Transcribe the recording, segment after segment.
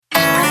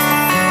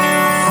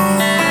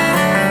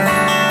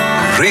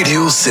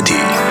Radio city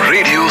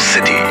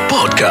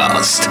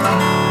podcast.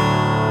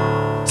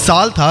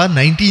 साल था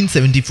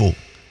 1974।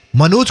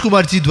 मनोज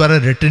कुमार जी द्वारा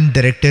रिटन,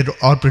 डायरेक्टेड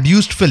और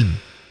प्रोड्यूस्ड फिल्म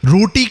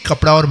रोटी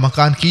कपड़ा और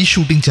मकान की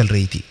शूटिंग चल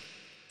रही थी।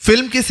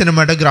 फिल्म के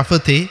सिनेमाटोग्राफर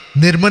थे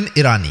निर्मल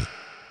ईरानी।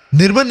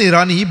 निर्मल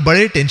ईरानी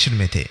बड़े टेंशन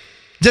में थे।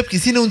 जब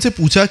किसी ने उनसे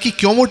पूछा कि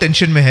क्यों वो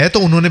टेंशन में है, तो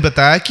उन्होंने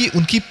बताया कि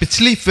उनकी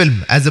पिछली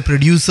फिल्म एज अ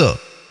प्रोड्यूसर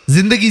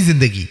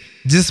जिंदगी,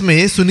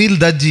 जिसमें सुनील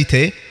दत्त जी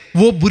थे,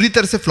 वो बुरी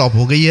तरह से फ्लॉप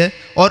हो गई है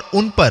और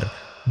उन पर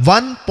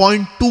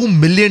 $1.2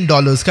 मिलियन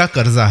का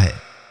कर्जा है।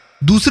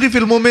 दूसरी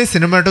फिल्मों में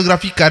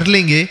सिनेमाटोग्राफी कर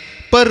लेंगे,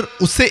 पर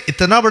उससे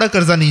इतना बड़ा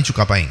कर्जा नहीं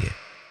चुका पाएंगे।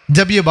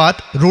 जब ये बात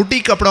रोटी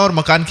कपड़ा और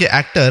मकान के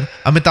एक्टर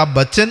अमिताभ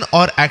बच्चन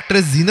और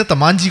एक्ट्रेस जीनत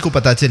अमान जी को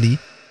पता चली,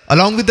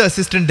 along with the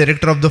assistant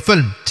director of the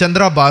film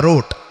Chandra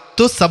Barot,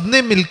 तो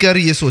सबने मिलकर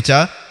ये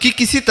सोचा कि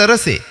किसी तरह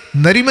से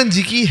नरीमन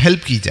जी की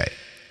हेल्प की जाए।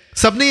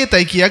 सबने ये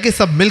तय किया कि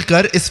सब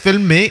मिलकर इस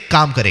फिल्म में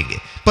काम करेंगे,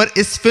 पर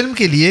इस फिल्म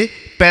के लिए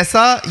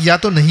पैसा या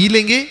तो नहीं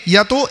लेंगे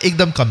या तो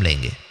एकदम कम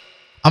लेंगे।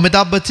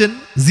 अमिताभ बच्चन,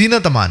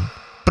 जीनत अमान,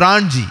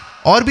 प्राण जी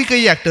और भी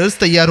कई एक्टर्स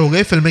तैयार हो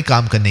गए फिल्म में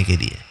काम करने के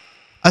लिए।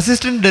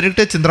 असिस्टेंट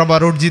डायरेक्टर चंद्रा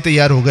बारोट जी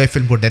तैयार हो गए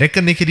फिल्म को डायरेक्ट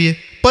करने के लिए,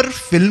 पर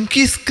फिल्म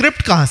की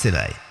स्क्रिप्ट कहां से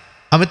लाए?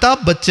 अमिताभ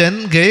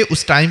बच्चन गए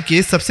उस टाइम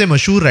के सबसे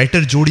मशहूर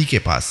राइटर जोड़ी के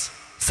पास,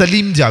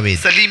 सलीम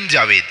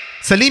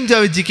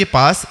जावेद जी के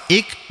पास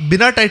एक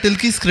बिना टाइटल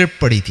की स्क्रिप्ट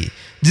पड़ी थी,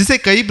 जिसे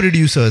कई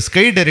प्रोड्यूसर्स,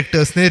 कई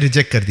डायरेक्टर्स ने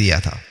रिजेक्ट कर दिया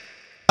था।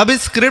 अब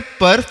इस स्क्रिप्ट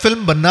पर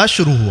फिल्म बनना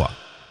शुरू हुआ।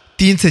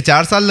 3 से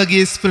 4 साल लगे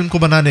इस फिल्म को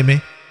बनाने में।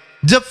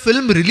 जब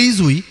फिल्म रिलीज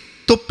हुई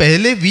तो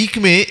पहले वीक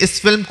में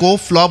इस फिल्म को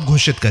फ्लॉप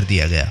घोषित कर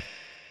दिया गया,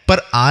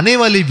 पर आने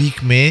वाले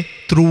वीक में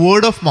थ्रू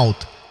वर्ड ऑफ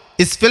माउथ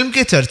इस फिल्म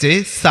के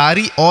चर्चे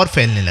सारी और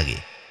फैलने लगे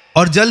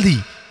और जल्द ही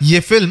ये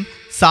फिल्म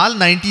साल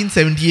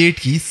 1978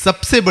 की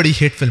सबसे बड़ी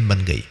हिट फिल्म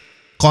बन गई।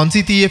 कौन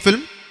सी थी ये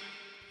फिल्म?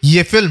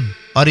 ये फिल्म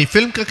और ये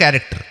फिल्म का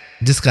कैरेक्टर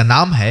जिसका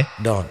नाम है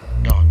don.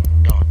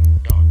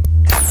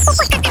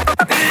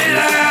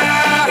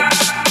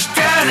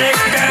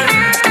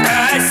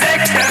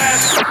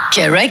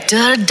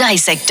 Character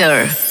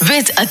dissector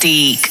with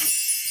Atiq.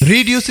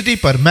 Radio city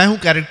पर मैं हूं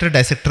कैरेक्टर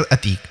डाइसेक्टर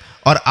अतीक,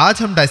 और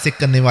आज हम डाइसेक्ट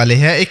करने वाले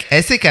हैं एक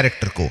ऐसे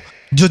कैरेक्टर को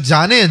जो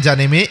जाने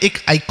अनजाने में एक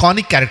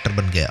आइकॉनिक कैरेक्टर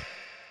बन गया।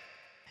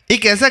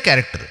 एक ऐसा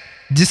कैरेक्टर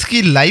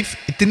जिसकी लाइफ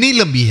इतनी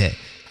लंबी है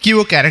कि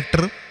वो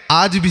कैरेक्टर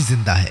आज भी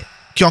जिंदा है,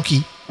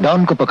 क्योंकि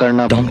डॉन को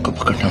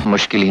पकड़ना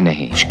मुश्किल ही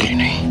नहीं,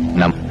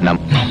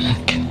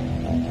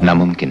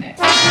 नामुमकिन है।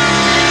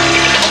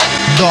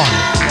 डॉन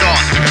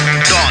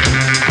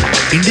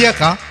इंडिया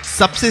का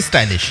सबसे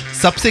स्टाइलिश,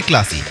 सबसे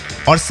क्लासी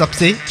और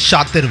सबसे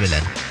शातिर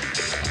विलन,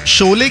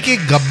 शोले के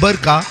गब्बर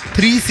का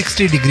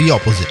 360 डिग्री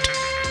ऑपोजिट।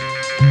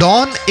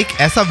 डॉन एक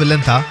ऐसा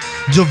विलन था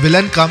जो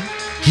विलन कम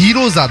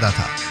हीरो ज्यादा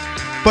था,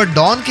 पर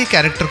डॉन के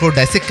कैरेक्टर को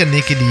डाइसेक्ट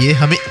करने के लिए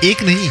हमें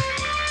एक नहीं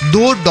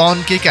 2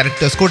 डॉन के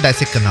कैरेक्टर्स को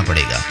डाइसेक्ट करना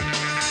पड़ेगा।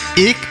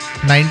 एक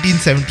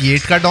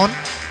 1978 का डॉन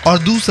और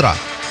दूसरा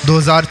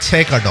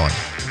 2006 का डॉन।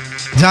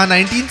 जहां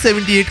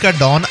 1978 का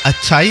डॉन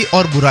अच्छाई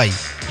और बुराई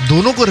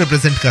दोनों को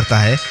रिप्रेजेंट करता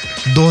है,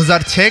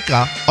 2006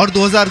 का और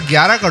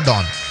 2011 का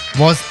don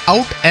was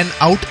out and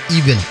out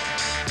evil.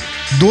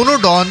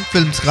 दोनों डॉन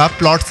फिल्म्स का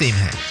प्लॉट सेम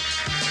है।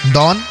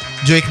 डॉन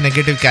जो एक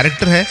नेगेटिव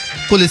कैरेक्टर है,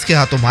 पुलिस के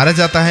हाथों मारा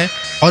जाता है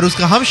और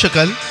उसका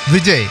हमशक्ल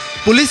विजय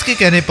पुलिस के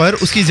कहने पर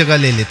उसकी जगह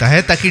ले लेता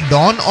है ताकि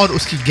डॉन और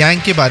उसकी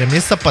गैंग के बारे में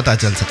सब पता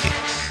चल सके।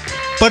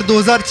 पर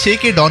 2006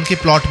 के डॉन के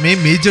प्लॉट में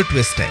मेजर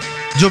ट्विस्ट है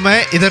जो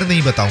मैं इधर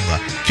नहीं बताऊंगा,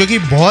 क्योंकि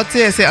बहुत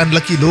से ऐसे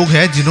अनलकी लोग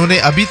हैं जिन्होंने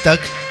अभी तक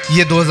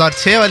ये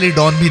 2006 वाली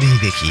डॉन भी नहीं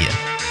देखी है।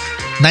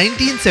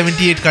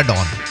 1978 का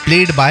don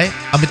played by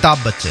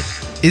Amitabh Bachchan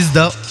is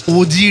the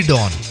OG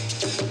don.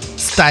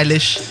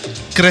 Stylish,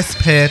 crisp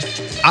hair,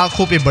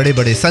 आंखों पे बड़े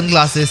बड़े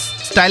sunglasses,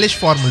 stylish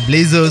formal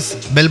blazers,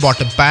 bell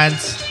bottom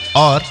pants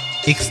और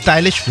एक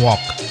स्टाइलिश वॉक।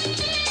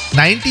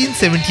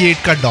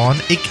 1978 का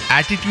डॉन एक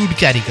एटीट्यूड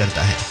कैरी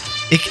करता है,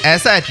 एक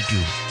ऐसा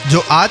एटीट्यूड जो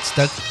आज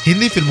तक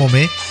हिंदी फिल्मों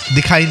में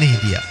दिखाई नहीं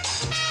दिया।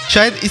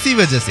 शायद इसी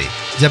वजह से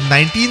जब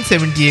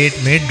 1978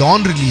 में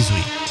डॉन रिलीज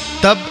हुई,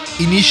 तब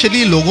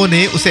इनिशियली लोगों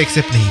ने उसे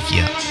एक्सेप्ट नहीं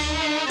किया।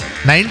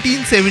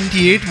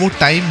 1978 वो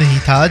टाइम नहीं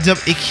था जब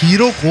एक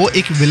हीरो को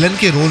एक विलन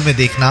के रोल में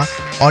देखना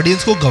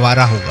ऑडियंस को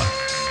गवारा होगा।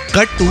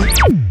 Cut to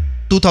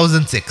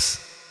 2006,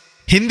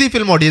 Hindi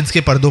film audience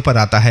के पर्दों पर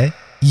आता है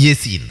ये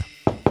scene.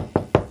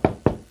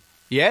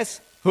 Yes,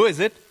 who is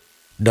it?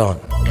 Don.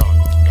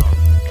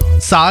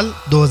 साल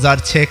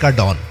 2006 का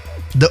don,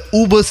 the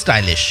Uber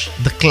stylish,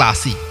 the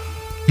classy,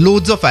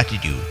 loads of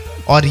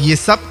attitude, और ये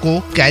सब को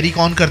कैरी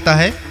कौन करता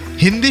है?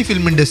 हिंदी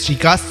फिल्म इंडस्ट्री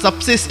का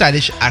सबसे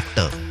स्टाइलिश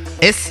एक्टर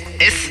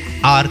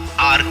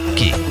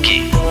SRK।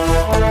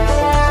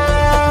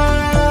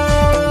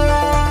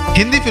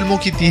 हिंदी फिल्मों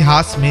के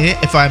इतिहास में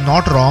if I am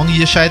not wrong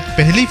ये शायद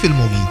पहली फिल्म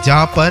होगी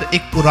जहां पर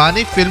एक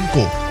पुराने फिल्म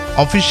को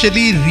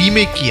ऑफिशियली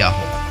रीमेक किया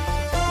हो।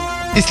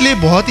 इसलिए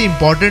बहुत ही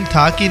इंपॉर्टेंट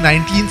था कि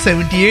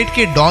 1978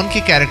 के डॉन के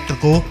कैरेक्टर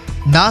को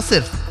ना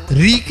सिर्फ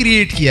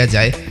रिक्रिएट किया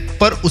जाए,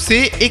 पर उसे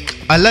एक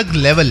अलग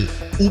लेवल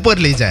ऊपर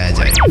ले जाया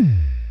जाए।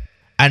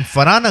 And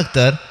Farhan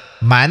Akhtar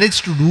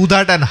managed to do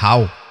that, and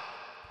how?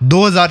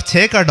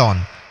 2006 का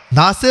डॉन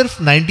ना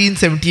सिर्फ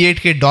 1978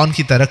 के डॉन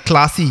की तरह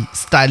क्लासी,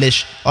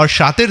 स्टाइलिश और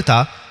शातिर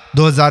था,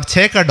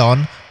 2006 का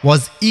Don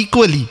was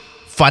equally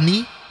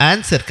funny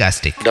and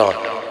sarcastic.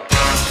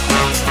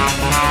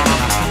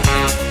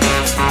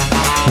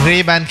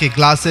 Ray-Ban के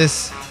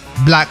ग्लासेस,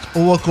 ब्लैक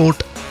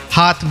ओवरकोट,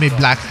 हाथ में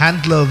black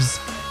hand gloves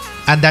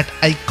and that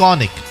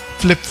iconic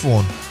flip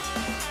phone.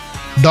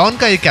 Don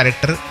का ये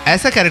कैरेक्टर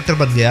ऐसा कैरेक्टर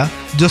बन गया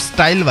जो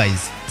स्टाइल वाइज,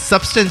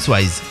 सब्सटेंस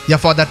वाइज या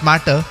for that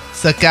matter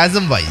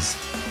sarcasm wise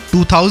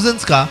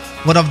 2000s का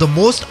one of the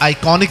most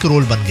iconic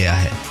role बन गया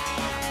है।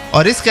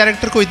 और इस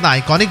कैरेक्टर को इतना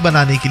आइकॉनिक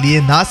बनाने के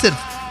लिए ना सिर्फ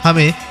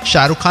हमें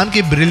शाहरुख खान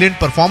के ब्रिलियंट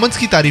परफॉर्मेंस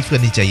की तारीफ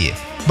करनी चाहिए,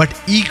 but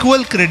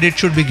equal credit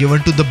should be given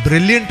to the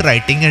brilliant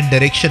writing and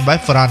direction by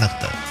Farhan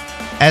Akhtar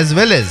as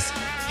well as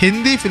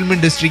Hindi film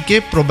industry के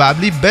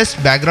प्रोबेबली बेस्ट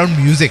बैकग्राउंड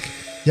म्यूजिक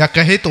या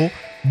कहे तो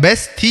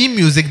बेस्ट थीम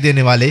म्यूजिक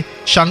देने वाले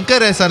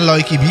शंकर एहसान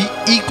लॉय की भी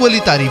इक्वली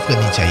तारीफ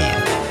करनी चाहिए।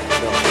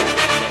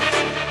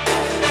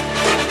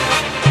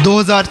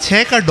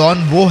 2006 का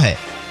डॉन वो है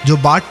जो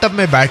बाथटब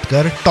में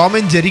बैठकर टॉम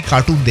एंड जेरी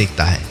कार्टून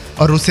देखता है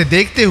और उसे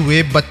देखते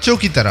हुए बच्चों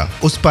की तरह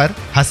उस पर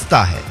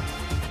हंसता है,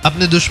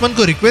 अपने दुश्मन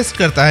को रिक्वेस्ट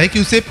करता है कि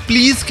उसे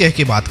प्लीज कह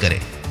के बात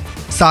करे,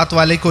 साथ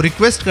वाले को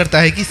रिक्वेस्ट करता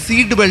है कि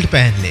सीट बेल्ट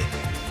पहन ले,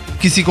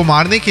 किसी को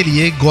मारने के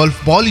लिए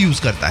गोल्फ बॉल यूज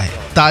करता है।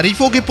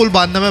 तारीफों के पुल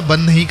बांधना मैं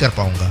बंद नहीं कर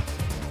पाऊंगा,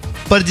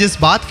 पर जिस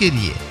बात के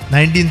लिए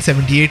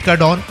 1978 का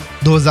डॉन,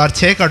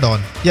 2006 का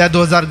डॉन या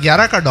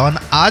 2011 का डॉन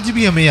आज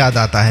भी हमें याद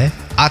आता है,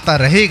 आता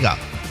रहेगा,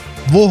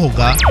 वो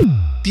होगा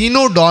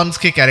तीनों डॉन्स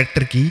के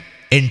कैरेक्टर की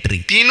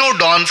एंट्री।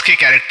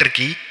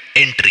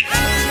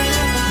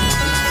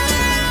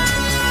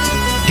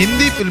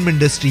 हिंदी फिल्म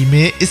इंडस्ट्री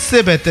में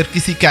इससे बेहतर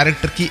किसी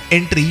कैरेक्टर की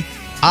एंट्री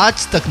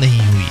आज तक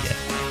नहीं हुई है।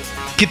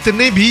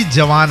 कितने भी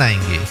जवान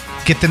आएंगे,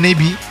 कितने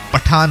भी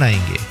पठान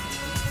आएंगे,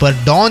 पर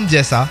डॉन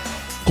जैसा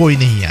कोई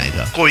नहीं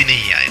आएगा।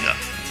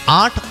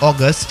 8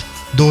 अगस्त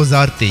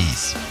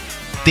 2023,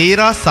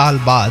 13 साल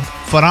बाद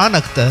फरहान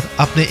अख्तर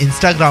अपने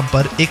इंस्टाग्राम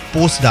पर एक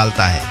पोस्ट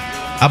डालता है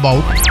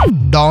अबाउट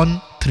डॉन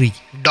 3।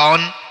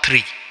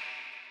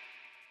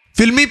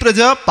 फिल्मी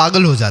प्रजा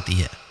पागल हो जाती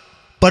है,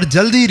 पर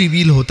जल्द ही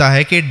रिवील होता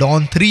है कि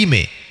डॉन 3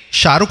 में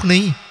शाहरुख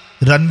नहीं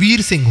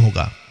रणवीर सिंह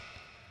होगा।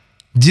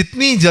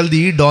 जितनी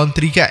जल्दी डॉन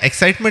 3 का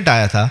एक्साइटमेंट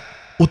आया था,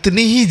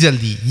 उतनी ही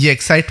जल्दी ये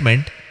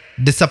एक्साइटमेंट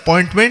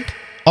डिसअपॉइंटमेंट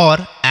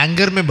और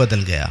एंगर में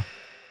बदल गया।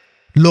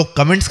 लोग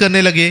कमेंट्स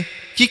करने लगे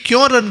कि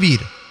क्यों रणवीर,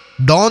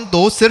 डॉन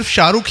तो सिर्फ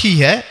शाहरुख ही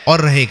है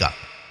और रहेगा,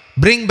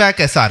 bring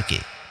back SRK।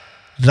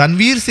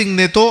 Ranveer Singh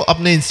ने तो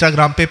अपने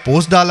इंस्टाग्राम पे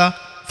पोस्ट डाला,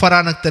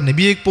 फरहान अख्तर ने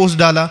भी एक पोस्ट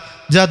डाला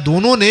जहां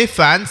दोनों ने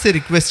फैन से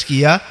रिक्वेस्ट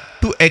किया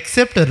to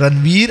accept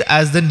Ranveer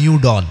as the new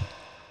Don.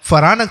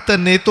 Farhan Akhtar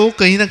ने तो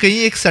कहीं ना कहीं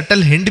एक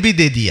सटल हिंट भी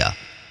दे दिया,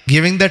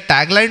 giving the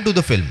tagline to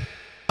the film,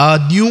 a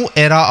new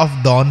era of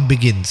Don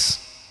begins.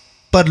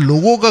 पर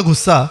लोगों का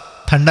गुस्सा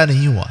ठंडा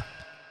नहीं हुआ।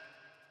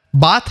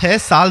 बात है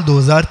साल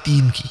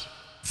 2003 की।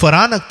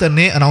 फरहान अख्तर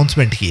ने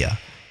अनाउंसमेंट किया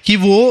कि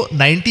वो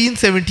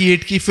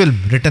 1978 की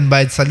film written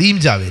by Salim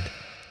Javed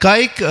का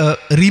एक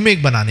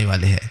रीमेक बनाने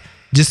वाले हैं,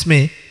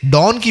 जिसमें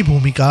डॉन की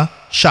भूमिका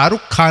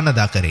शाहरुख खान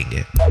अदा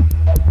करेंगे।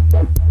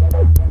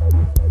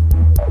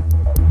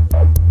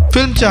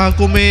 फिल्म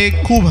चाहकों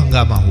में खूब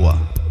हंगामा हुआ।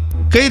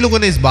 कई लोगों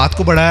ने इस बात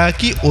को बढ़ाया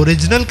कि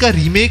ओरिजिनल का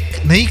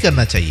रीमेक नहीं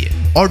करना चाहिए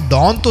और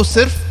डॉन तो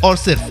सिर्फ और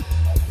सिर्फ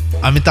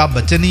अमिताभ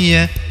बच्चन ही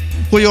है,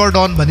 कोई और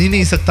डॉन बन ही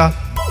नहीं सकता।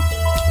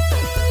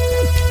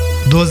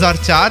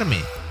 2004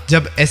 में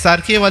जब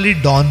SRK वाली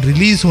डॉन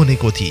रिलीज होने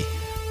को थी,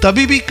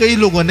 तभी भी कई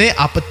लोगों ने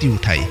आपत्ति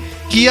उठाई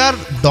कि यार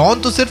डॉन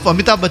तो सिर्फ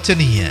अमिताभ बच्चन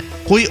ही है,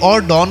 कोई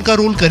और डॉन का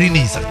रोल कर ही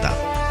नहीं सकता।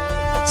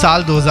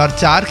 साल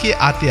 2004 के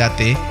आते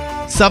आते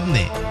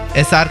सबने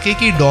SRK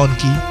की डॉन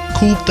की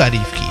खूब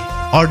तारीफ की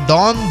और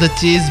डॉन द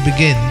चेज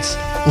बिगिंस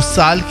उस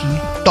साल की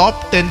टॉप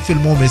 10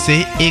 फिल्मों में से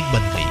एक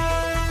बन गई।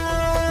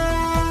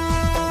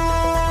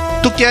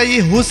 तो क्या ये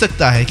हो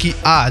सकता है कि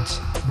आज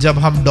जब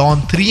हम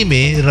डॉन 3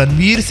 में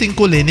रणवीर सिंह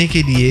को लेने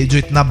के लिए जो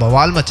इतना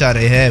बवाल मचा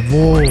रहे हैं,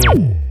 वो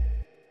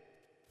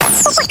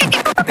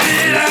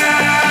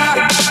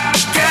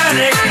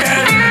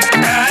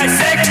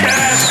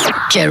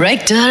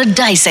कैरेक्टर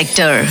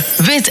डाइसेक्टर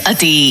विद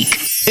अतीक।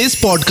 इस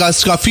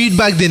पॉडकास्ट का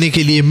फीडबैक देने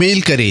के लिए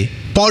मेल करें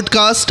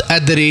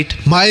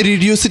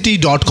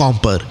podcast@myradiocity.com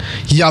पर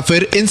या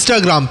फिर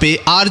इंस्टाग्राम पे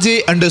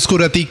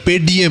RJ_अतीक पे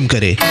DM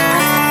करें।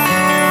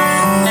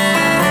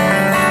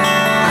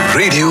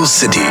 Radio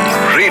city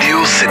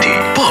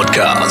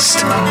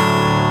podcast.